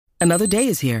Another day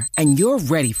is here, and you're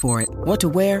ready for it. What to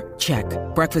wear? Check.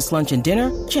 Breakfast, lunch, and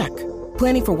dinner? Check.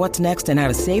 Planning for what's next and how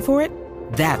to save for it?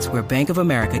 That's where Bank of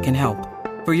America can help.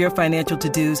 For your financial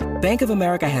to-dos, Bank of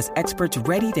America has experts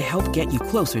ready to help get you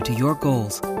closer to your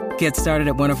goals. Get started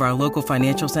at one of our local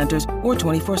financial centers or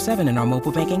 24/7 in our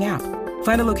mobile banking app.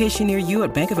 Find a location near you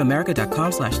at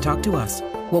bankofamerica.com/talktous.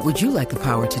 What would you like the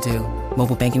power to do?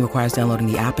 Mobile banking requires downloading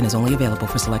the app and is only available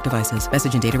for select devices.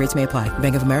 Message and data rates may apply.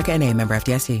 Bank of America N.A., member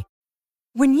FDIC.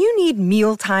 When you need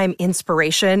mealtime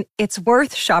inspiration, it's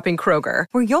worth shopping Kroger,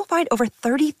 where you'll find over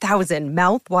 30,000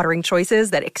 mouth-watering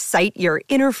choices that excite your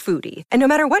inner foodie. And no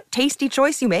matter what tasty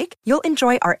choice you make, you'll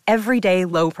enjoy our everyday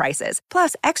low prices,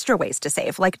 plus extra ways to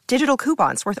save, like digital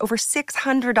coupons worth over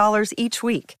 $600 each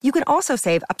week. You can also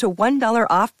save up to $1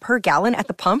 off per gallon at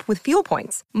the pump with fuel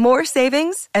points. More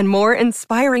savings and more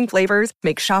inspiring flavors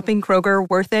make shopping Kroger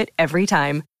worth it every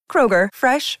time. Kroger,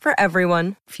 fresh for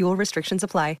everyone. Fuel restrictions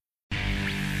apply.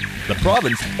 The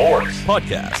Province Sports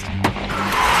Podcast.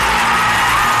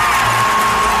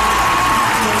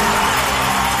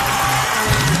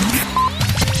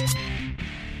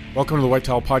 Welcome to the White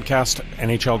Towel Podcast,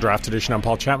 NHL Draft Edition. I'm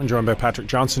Paul Chapman, joined by Patrick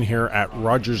Johnson here at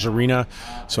Rogers Arena.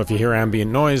 So if you hear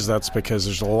ambient noise, that's because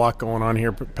there's a lot going on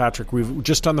here. Patrick, we've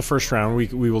just done the first round.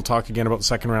 We will talk again about the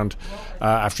second round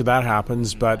after that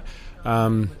happens. But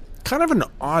kind of an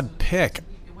odd pick,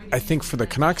 I think, for the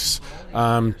Canucks.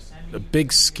 A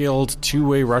big, skilled,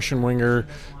 two-way Russian winger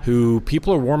who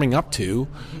people are warming up to.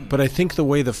 But I think the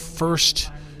way the first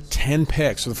 10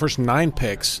 picks, or the first 9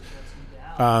 picks,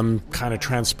 kind of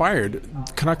transpired,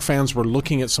 Canuck fans were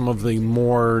looking at some of the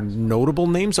more notable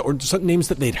names, or some names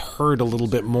that they'd heard a little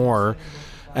bit more.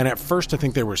 And at first, I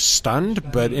think they were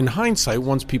stunned. But in hindsight,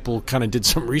 once people kind of did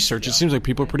some research, it seems like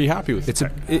people are pretty happy with it.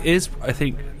 It is, I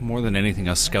think, more than anything,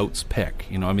 a scout's pick.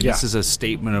 You know, I mean, This is a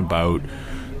statement about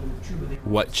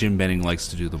what Jim Benning likes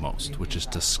to do the most, which is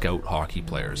to scout hockey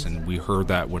players. And we heard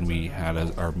that when we had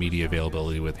our media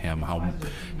availability with him,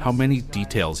 how many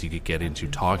details he could get into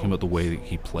talking about the way that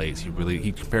he plays.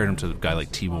 He compared him to a guy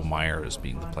like Timo Meier as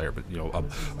being the player, but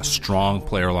a strong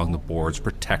player along the boards,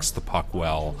 protects the puck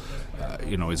well.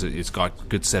 He's got a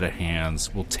good set of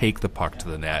hands, will take the puck to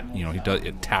the net. He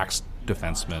attacks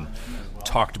defensemen.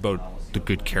 Talked about the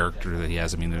good character that he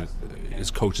has. I mean,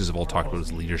 his coaches have all talked about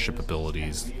his leadership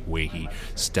abilities, the way he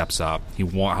steps up.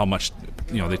 How much,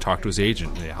 they talk to his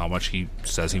agent, how much he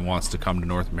says he wants to come to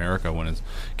North America when his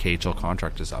KHL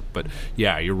contract is up. But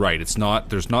yeah, you're right. There's not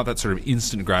that sort of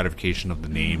instant gratification of the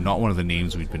name. Not one of the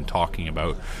names we've been talking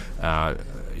about.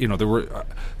 There were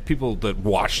people that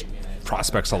watched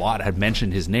prospects a lot had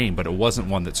mentioned his name, but it wasn't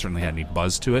one that certainly had any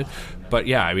buzz to it. But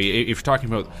yeah, I mean, if you're talking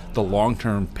about the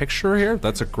long-term picture here,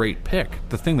 that's a great pick.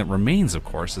 The thing that remains, of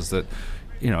course, is that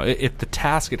if the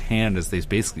task at hand is they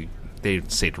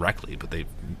say directly, but they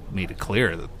made it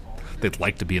clear that they'd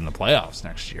like to be in the playoffs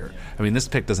next year. I mean, this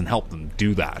pick doesn't help them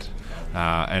do that.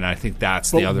 And I think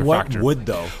that's the other factor. What would,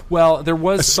 though? Well, there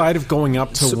was aside of going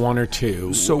up to 1 or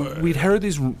 2. So we'd heard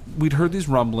these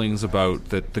rumblings about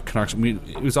that the Canucks.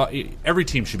 Every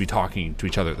team should be talking to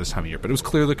each other at this time of year, but it was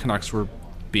clear the Canucks were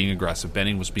being aggressive.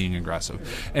 Benning was being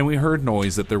aggressive, and we heard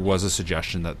noise that there was a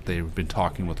suggestion that they've been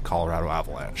talking with the Colorado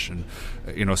Avalanche, and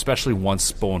especially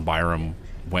once Bowen Byram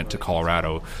went to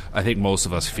Colorado, I think most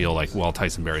of us feel like, well,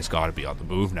 Tyson Barrie's got to be on the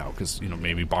move now because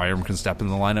maybe Byram can step in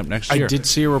the lineup next year. I did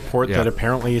see a report that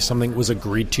apparently something was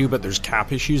agreed to, but there's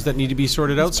cap issues that need to be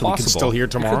sorted out, so we can still hear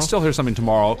tomorrow. We could still hear something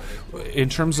tomorrow. In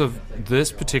terms of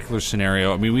this particular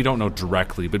scenario, I mean, we don't know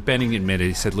directly, but Benning admitted,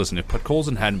 he said, listen, if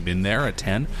Podkolzin hadn't been there at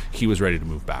 10, he was ready to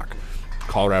move back.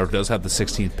 Colorado does have the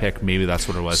 16th pick. Maybe that's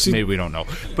what it was. Maybe we don't know.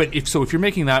 But if you're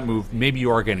making that move, maybe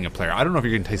you are getting a player. I don't know if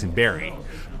you're getting Tyson Barrie,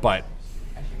 but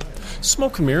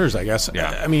smoke and mirrors, I guess. Yeah.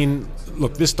 I mean,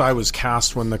 look, this die was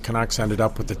cast when the Canucks ended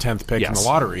up with the 10th pick in the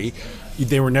lottery.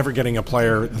 They were never getting a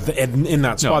player in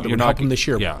that spot that would help them this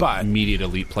year. Yeah, but immediate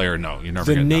elite player, no. You're never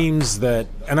the getting names that,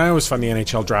 and I always find the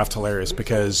NHL draft hilarious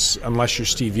because unless you're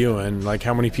Steve Ewan, like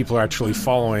how many people are actually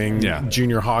following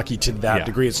junior hockey to that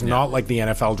degree? It's not like the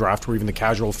NFL draft where even the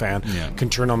casual fan can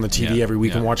turn on the TV every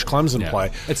week and watch Clemson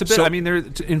play. It's a bit. So, I mean,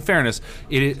 in fairness,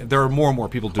 there are more and more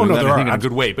people doing that. I think in a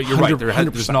good way. But you're right.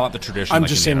 There's not the tradition. I'm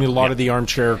just saying a lot of the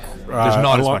armchair. There's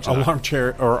not as much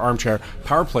armchair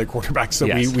power play quarterbacks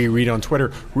that we read on Twitter.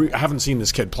 I haven't seen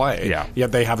this kid play.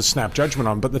 Yet they have a snap judgment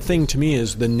on. But the thing to me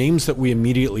is the names that we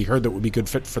immediately heard that would be good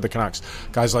fit for the Canucks,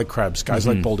 guys like Krebs, guys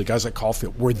like Boldy, guys like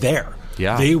Caulfield, were there.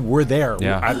 They were there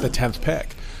at the 10th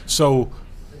pick. So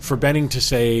for Benning to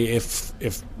say if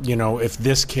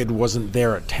this kid wasn't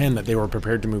there at 10 that they were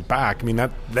prepared to move back, I mean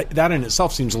that in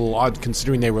itself seems a little odd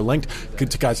considering they were linked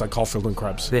to guys like Caulfield and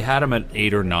Krebs. They had him at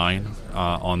 8 or 9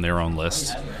 on their own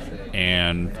list,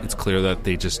 and it's clear that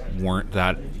they just weren't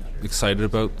that excited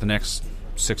about the next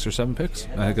 6 or 7 picks.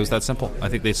 I think it was that simple. I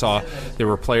think they saw there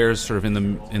were players sort of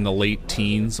in the late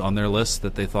teens on their list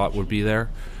that they thought would be there,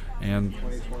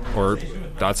 or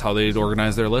that's how they'd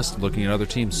organize their list, looking at other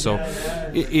teams. So,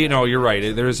 you're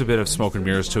right. There is a bit of smoke and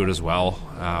mirrors to it as well.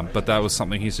 But that was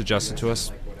something he suggested to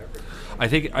us. I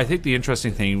think the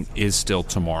interesting thing is still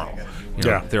tomorrow.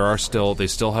 They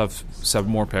still have 7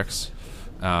 more picks,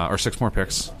 or 6 more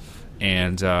picks,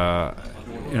 and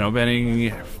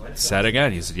Benning said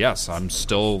again. He said, "Yes, I'm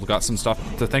still got some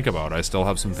stuff to think about. I still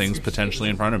have some things potentially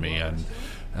in front of me,"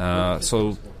 and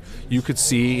so. You could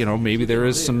see, maybe there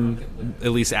is some,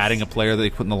 at least adding a player that they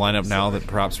put in the lineup now that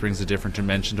perhaps brings a different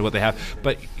dimension to what they have.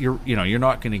 But you're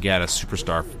not going to get a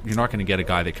superstar. You're not going to get a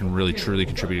guy that can really truly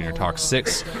contribute in your top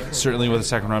 6. Certainly with a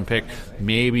second-round pick,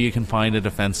 maybe you can find a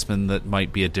defenseman that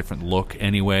might be a different look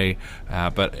anyway.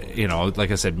 But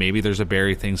like I said, maybe there's a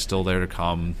Barrie thing still there to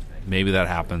come. Maybe that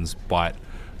happens. But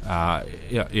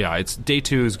it's day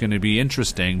 2 is going to be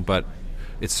interesting, but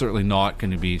it's certainly not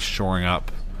going to be shoring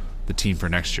up the team for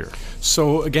next year.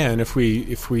 So again, if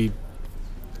we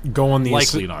go on the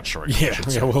likely not short, well,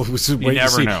 you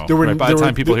never know. By the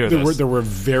time people hear this, there were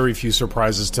very few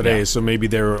surprises today. So maybe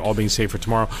they're all being saved for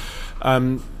tomorrow.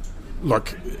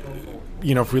 Look,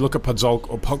 if we look at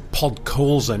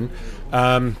Podkolzin,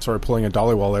 sorry, pulling a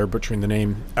Dollywall there, butchering the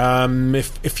name.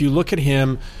 If you look at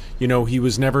him, he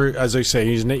was never, as I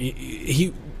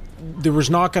say, there was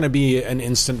not going to be an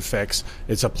instant fix.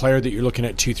 It's a player that you're looking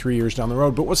at 2-3 years down the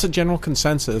road. But what's the general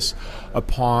consensus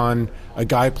upon a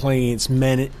guy playing against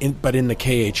men, but in the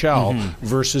KHL,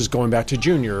 versus going back to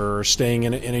junior or staying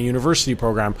in a university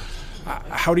program?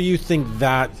 How do you think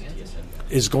that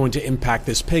is going to impact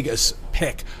this pick,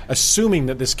 assuming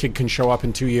that this kid can show up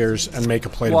in 2 years and make a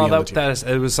play to be on the team?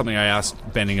 It was something I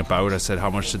asked Benning about. I said, how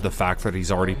much did the fact that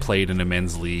he's already played in a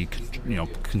men's league,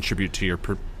 contribute to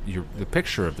the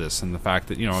picture of this, and the fact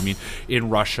that in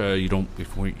Russia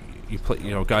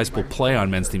guys will play on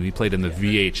men's team. He played in the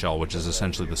VHL, which is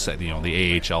essentially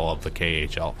the AHL of the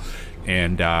KHL,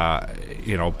 and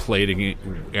played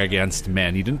against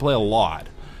men. He didn't play a lot,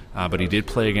 but he did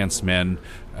play against men.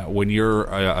 When you're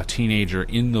a teenager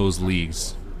in those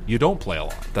leagues, you don't play a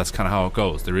lot. That's kind of how it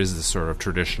goes. There is this sort of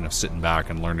tradition of sitting back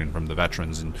and learning from the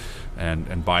veterans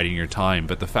and biding your time.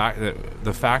 But the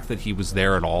fact that he was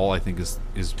there at all, I think, is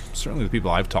certainly the people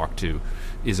I've talked to,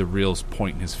 is a real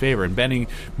point in his favor. And Benning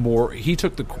he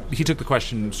took the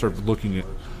question sort of looking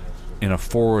in a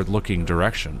forward-looking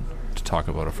direction to talk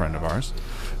about a friend of ours.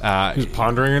 He's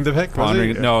pondering the pick?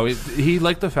 No, he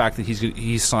liked the fact that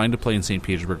he's signed to play in St.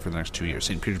 Petersburg for the next 2 years.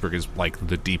 St. Petersburg is like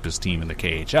the deepest team in the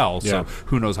KHL, so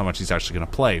who knows how much he's actually going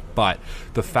to play. But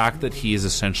the fact that he is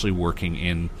essentially working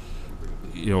in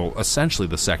essentially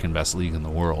the second best league in the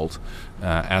world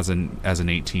as an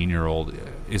 18-year-old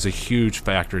is a huge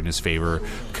factor in his favor.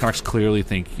 Canucks clearly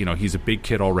think he's a big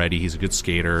kid already. He's a good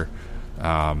skater.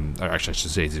 Actually, I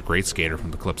should say he's a great skater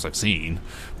from the clips I've seen,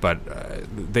 but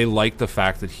they like the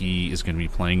fact that he is going to be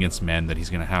playing against men, that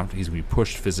he's going to be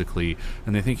pushed physically,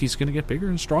 and they think he's going to get bigger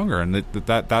and stronger. And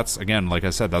that's again, like I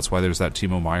said, that's why there's that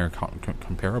Timo Meier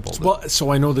comparable. Well,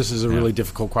 so I know this is a really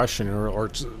difficult question, or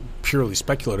it's purely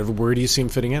speculative. Where do you see him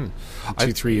fitting in?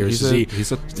 2-3 years?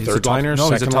 He's a third liner,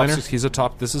 second liner. He's a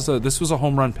top. This was a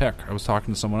home run pick. I was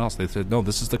talking to someone else. They said, no,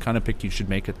 this is the kind of pick you should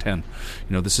make at 10.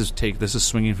 This is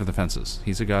swinging for the fences.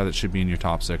 He's a guy that should be in your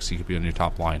top 6. He could be on your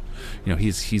top line.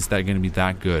 He's that going to be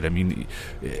that good. I mean,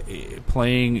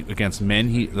 playing against men,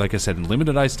 he, like I said, in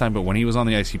limited ice time, but when he was on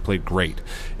the ice, he played great.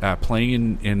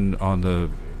 Playing on the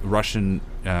Russian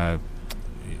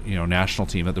national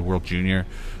team at the World Junior,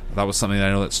 that was something that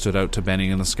I know that stood out to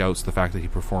Benning and the scouts. The fact that he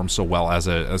performed so well as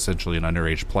essentially an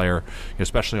underage player,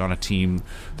 especially on a team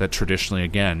that traditionally,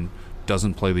 again,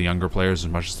 doesn't play the younger players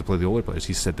as much as they play the older players.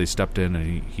 He said they stepped in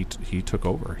and he took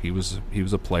over. He was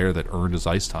a player that earned his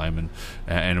ice time,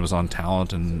 and it was on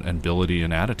talent and ability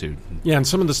and attitude. Yeah, and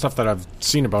some of the stuff that I've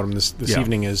seen about him this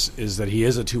evening is that he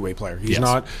is a two-way player. He's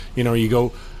not, you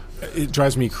go. It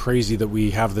drives me crazy that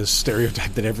we have this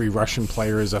stereotype that every Russian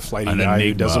player is a flighty guy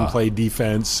who doesn't play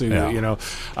defense. He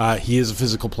is a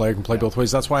physical player, can play both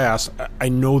ways. That's why I asked. I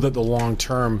know that the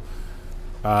long-term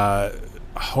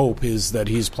hope is that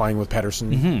he's playing with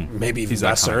Pettersson, maybe even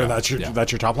Vesser.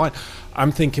 That's your top line.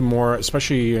 I'm thinking more,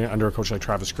 especially under a coach like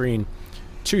Travis Green,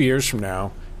 2 years from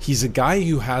now, he's a guy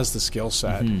who has the skill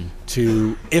set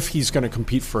to, if he's going to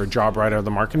compete for a job right out of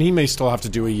the market, and he may still have to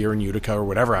do a year in Utica or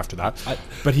whatever after that,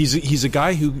 but he's a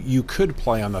guy who you could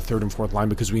play on the third and fourth line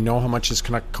because we know how much his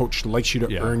coach likes you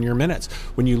to earn your minutes.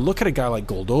 When you look at a guy like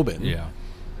Goldobin,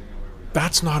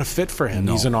 that's not a fit for him.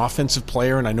 No. He's an offensive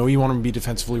player, and I know you want him to be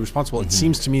defensively responsible. It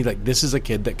seems to me like this is a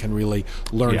kid that can really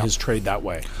learn his trade that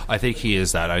way. I think he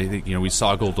is that. I think we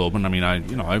saw Goldobin. I mean,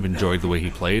 I've enjoyed the way he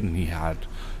played, and he had.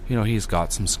 He's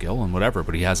got some skill and whatever,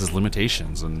 but he has his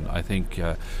limitations. And I think,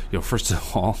 first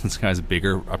of all, this guy's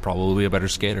bigger, probably a better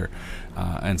skater.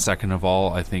 And second of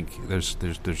all, I think there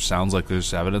sounds like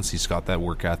there's evidence he's got that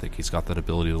work ethic. He's got that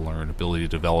ability to learn, ability to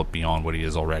develop beyond what he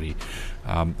is already.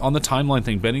 On the timeline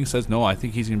thing, Benning says, no, I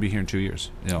think he's going to be here in 2 years.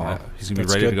 He's going to be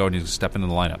ready to go, and he's going to step into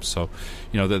the lineup. So,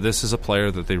 that this is a player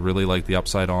that they really like the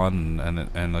upside on,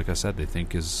 and like I said, they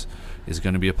think is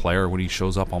going to be a player when he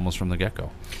shows up almost from the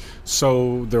get-go.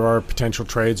 So there are potential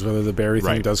trades, whether the Barrie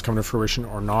thing does come to fruition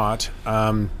or not.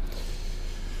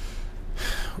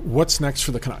 What's next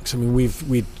for the Canucks? I mean,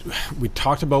 we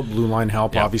talked about blue line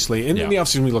help, obviously. In the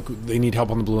offseason, they need help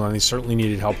on the blue line. They certainly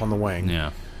needed help on the wing. Yeah.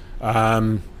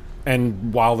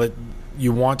 And while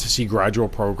you want to see gradual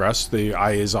progress, the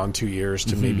eye is on 2 years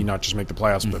to maybe not just make the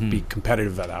playoffs, but be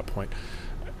competitive at that point.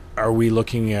 Are we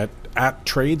looking at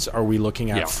trades? Are we looking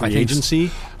at free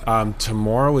agency?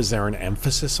 Tomorrow, is there an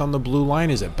emphasis on the blue line?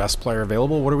 Is it best player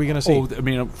available? What are we going to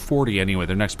see? 40 anyway.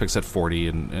 Their next pick's at 40,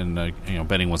 and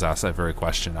Benning was asked that very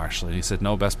question actually. He said,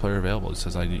 "No, best player available." He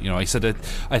says, he said that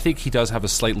I think he does have a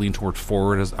slight lean toward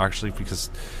forward, actually, because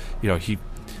he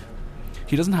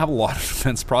doesn't have a lot of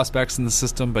defense prospects in the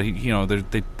system, but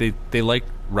they like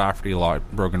Rafferty a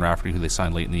lot, Brogan Rafferty, who they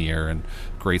signed late in the year, and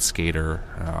great skater.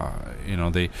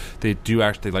 They do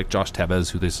actually like Josh Tebes,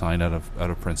 who they signed out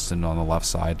of Princeton on the left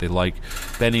side. They like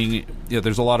Benning.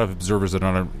 There's a lot of observers that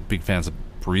aren't big fans of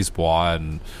Brisebois,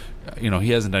 and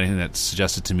he hasn't done anything that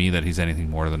suggested to me that he's anything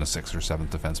more than a 6th or 7th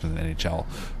defenseman in the NHL.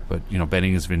 But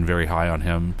Benning has been very high on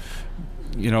him.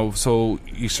 So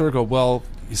you sort of go, well,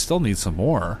 you still need some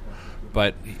more.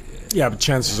 But but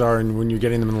chances are, and when you're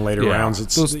getting them in the later rounds,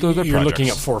 it's you're looking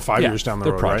at 4 or 5 years down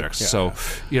the road. Projects. Right? So,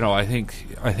 I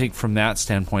think from that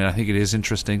standpoint, I think it is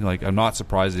interesting. Like, I'm not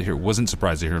surprised to hear. Wasn't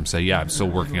surprised to hear him say, "Yeah, I'm still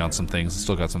working on some things.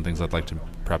 Still got some things I'd like to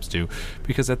perhaps do."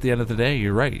 Because at the end of the day,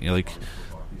 you're right.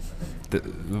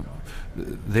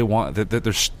 They want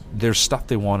there's stuff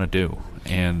they want to do,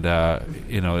 and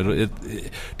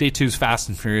day two's fast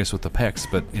and furious with the picks,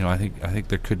 but I think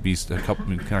there could be a couple.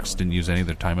 Canucks didn't use any of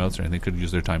their timeouts or anything. Could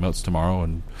use their timeouts tomorrow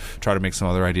and try to make some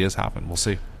other ideas happen. We'll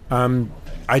see.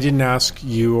 I didn't ask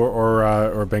you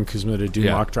or Ben Kuzma to do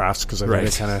mock drafts because I think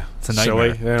it's kind of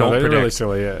silly. Don't predict. Really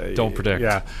silly. Don't predict.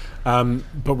 Yeah.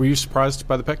 But were you surprised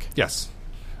by the pick? Yes.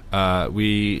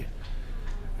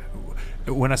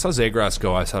 When I saw Zegras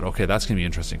go, I thought, okay, that's going to be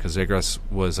interesting because Zegras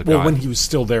was a guy. Well, when he was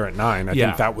still there at 9, I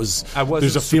think that was.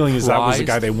 There's a feeling that was the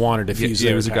guy they wanted if he was there.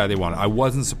 Yeah, it was the guy they wanted. I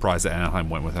wasn't surprised that Anaheim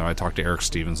went with him. I talked to Eric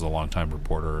Stevens, a longtime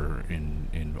reporter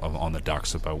on the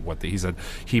Ducks, about what he said.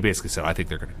 He basically said, I think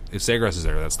they're going to. If Zegras is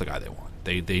there, that's the guy they want.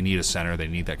 They need a center. They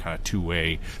need that kind of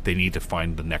two-way. They need to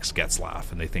find the next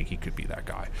Getzlaf, and they think he could be that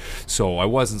guy. So I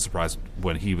wasn't surprised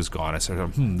when he was gone. I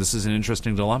said, this is an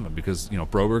interesting dilemma because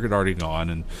Broberg had already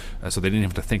gone, and so they didn't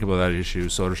have to think about that issue.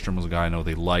 Soderstrom was a guy I know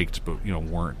they liked, but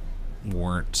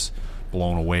weren't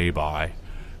blown away by.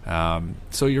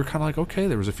 So you're kind of like, okay,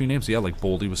 there was a few names. Yeah, like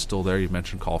Boldy was still there. You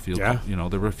mentioned Caulfield. Yeah.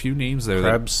 There were a few names there.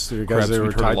 Krebs, we've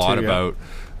heard a lot about.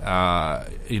 I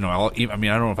don't know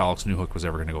if Alex Newhook was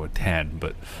ever going to go at 10,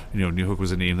 but Newhook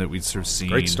was a name that we'd sort of seen.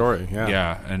 Great story. Yeah.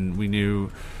 Yeah, and we knew.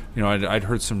 I'd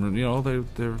heard some.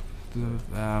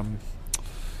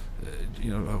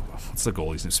 What's the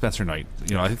goalie's name? Spencer Knight.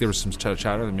 I think there was some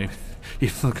chatter that maybe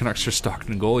even the Canucks are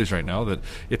stocking goalies right now. That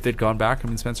if they'd gone back,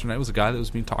 Spencer Knight was a guy that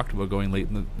was being talked about going late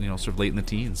in the sort of late in the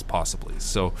teens, possibly.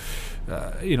 So,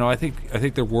 I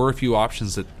think there were a few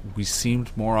options that we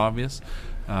seemed more obvious.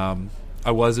 I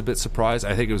was a bit surprised.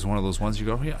 I think it was one of those ones you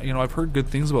go, I've heard good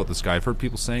things about this guy. I've heard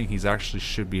people saying he's actually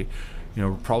should be.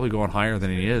 Probably going higher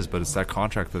than he is, but it's that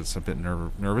contract that's a bit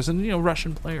nervous. And,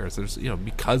 Russian players, there's,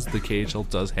 because the KHL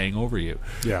does hang over you.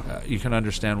 Yeah. You can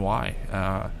understand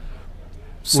why.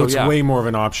 It's way more of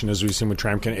an option, as we've seen with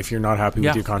Tramkin. If you're not happy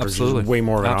with your contract, it's way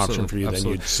more of an option for you than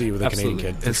you'd see with a Canadian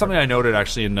kid. And something I noted,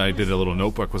 actually, and I did a little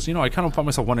notebook, was, I kind of found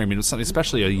myself wondering,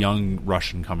 especially a young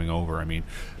Russian coming over.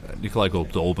 Nikolai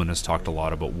Goldobin has talked a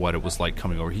lot about what it was like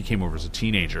coming over. He came over as a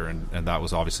teenager, and that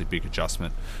was obviously a big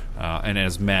adjustment, and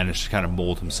has managed to kind of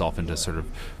mold himself into sort of,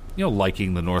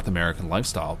 liking the North American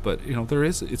lifestyle. But,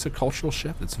 it's a cultural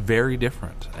shift. It's very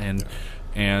different. And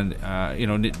And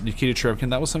Nikita Cherevkin,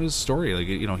 that was some of his story. Like,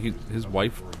 his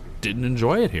wife didn't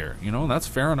enjoy it here. And that's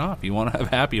fair enough. You want to have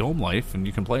a happy home life, and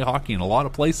you can play hockey in a lot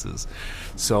of places.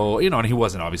 So, and he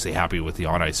wasn't obviously happy with the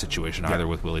on-ice situation either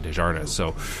with Willie Desjardins.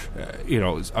 So,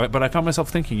 but I found myself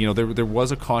thinking, there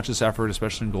was a conscious effort,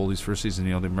 especially in Goldie's first season.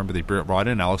 They brought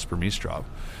in Alex Burmistrov,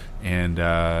 and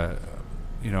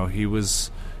he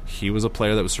was a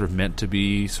player that was sort of meant to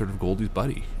be sort of Goldie's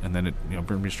buddy. And then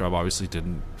Burmistrov obviously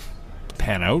didn't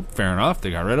pan out. Fair enough. They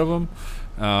got rid of him.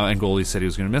 And Goldie said he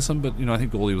was going to miss him, but I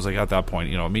think Goldie was like, at that point,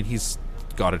 he's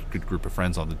got a good group of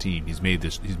friends on the team. He's made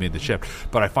the shift.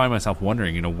 But I find myself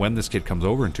wondering, when this kid comes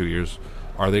over in 2 years,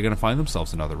 are they going to find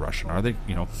themselves another Russian? Are they,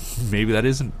 maybe that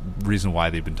isn't the reason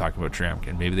why they've been talking about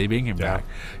Cherevkin. Maybe they bring him back.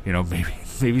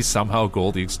 Maybe somehow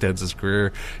Goldie extends his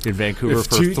career in Vancouver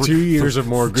for 2 years or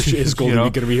more. Is Goldie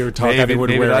going to be here talking? He would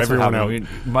wear everyone out.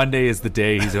 Monday is the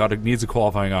day. Needs a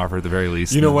qualifying offer at the very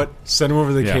least. You know what? Send him over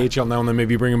to the KHL now, and then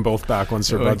maybe bring them both back once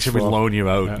they're buds full. Should we loan you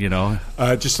out?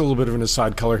 Just a little bit of an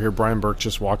aside color here. Brian Burke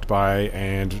just walked by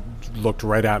and looked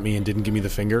right at me and didn't give me the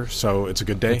finger, so it's a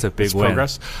good day. It's a big win.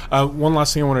 Progress. One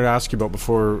last thing I wanted to ask you about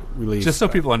before we leave, just so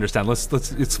people understand. Let's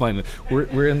explain it.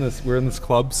 We're in this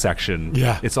club section.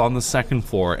 Yeah, it's on the second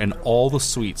floor, and all the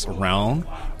suites around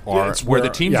are where the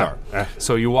teams are.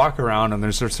 So you walk around, and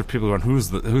there's sorts of people going,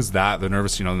 "Who's that?" They're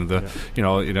nervous.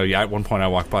 At one point I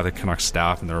walked by the Canucks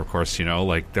staff, and they're of course they're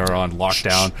on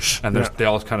lockdown, and they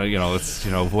all kind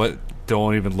of what.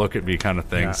 Don't even look at me kind of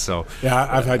thing. So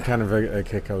I've had kind of a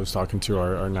kick. I was talking to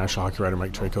our national hockey writer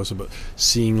Mike Tracosa about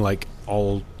seeing like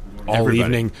all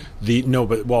evening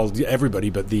everybody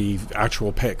but the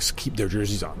actual picks keep their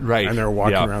jerseys on, right, and they're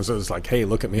walking around, so it's like, hey,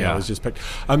 look at me, I was just picked.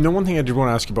 The one thing I did want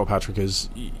to ask you about, Patrick, is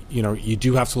you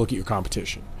do have to look at your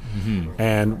competition,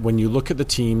 and when you look at the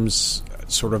teams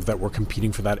sort of that were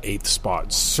competing for that 8th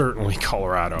spot, certainly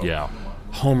Colorado,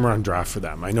 home run draft for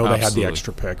them. I know they had the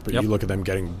extra pick, but you look at them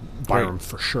getting Byram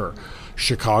for sure.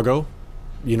 Chicago,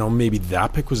 maybe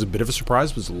that pick was a bit of a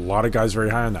surprise. There's a lot of guys very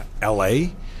high on that. LA,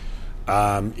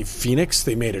 Phoenix,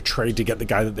 they made a trade to get the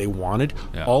guy that they wanted.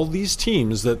 All these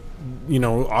teams that,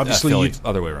 obviously... Philly,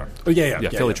 other way around.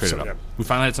 Philly traded up. We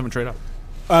finally had someone trade up.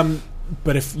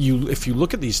 But if you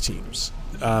look at these teams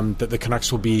that the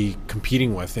Canucks will be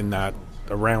competing with in that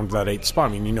around that 8th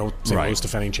spot. I mean, St. Louis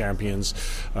defending champions,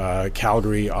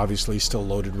 Calgary obviously still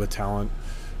loaded with talent.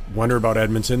 Wonder about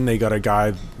Edmonton. They got a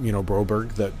guy,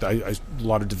 Broberg, that a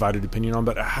lot of divided opinion on.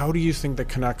 But how do you think the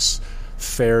Canucks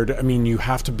fared? I mean, you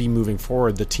have to be moving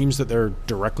forward. The teams that they're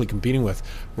directly competing with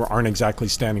aren't exactly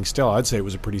standing still. I'd say it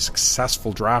was a pretty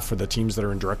successful draft for the teams that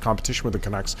are in direct competition with the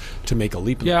Canucks to make a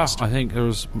leap in the West. I think there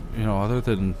was, other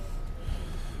than...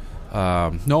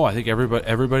 I think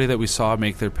everybody that we saw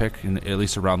make their pick, at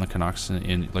least around the Canucks,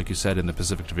 in like you said, in the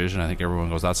Pacific Division, I think everyone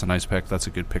goes, that's a nice pick, that's a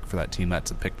good pick for that team,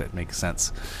 that's a pick that makes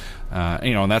sense.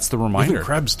 And that's the reminder. Even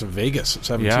Krebs to Vegas at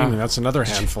 17, and that's another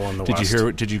handful in the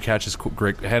West. Did you catch his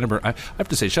great Hannah Bernard? I have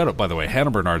to say, shout out, by the way,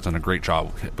 Hannah Bernard's done a great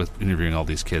job with interviewing all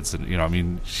these kids,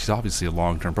 and she's obviously a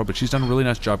long-term pro, but she's done a really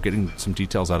nice job getting some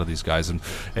details out of these guys,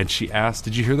 and she asked,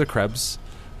 did you hear the Krebs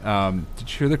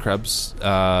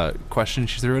question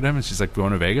she threw at him? And she's like,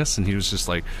 going to Vegas? And he was just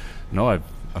like, no,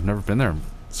 I've never been there.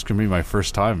 It's going to be my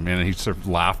first time. And he sort of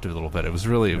laughed a little bit. It was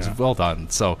well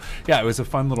done. So, it was a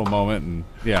fun little moment. And,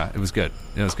 it was good.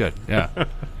 It was good. Yeah.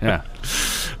 Yeah.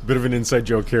 Bit of an inside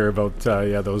joke here about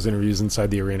those interviews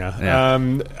inside the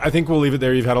arena. I think we'll leave it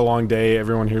there. You've had a long day.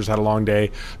 Everyone here's had a long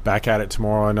day. Back at it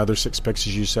tomorrow. Another 6 picks,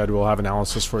 as you said. We'll have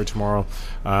analysis for you tomorrow.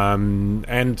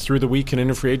 And through the week and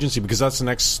into free agency, because that's the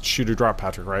next shoot or drop,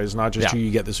 Patrick, right? It's not just who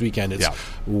you get this weekend. It's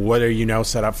what are you now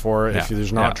set up for? If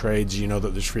there's not trades, you know that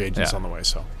there's free agents on the way.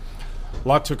 So a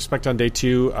lot to expect on day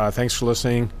 2. Thanks for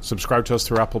listening. Subscribe to us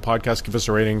through Apple Podcasts. Give us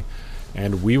a rating.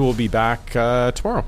 And we will be back tomorrow.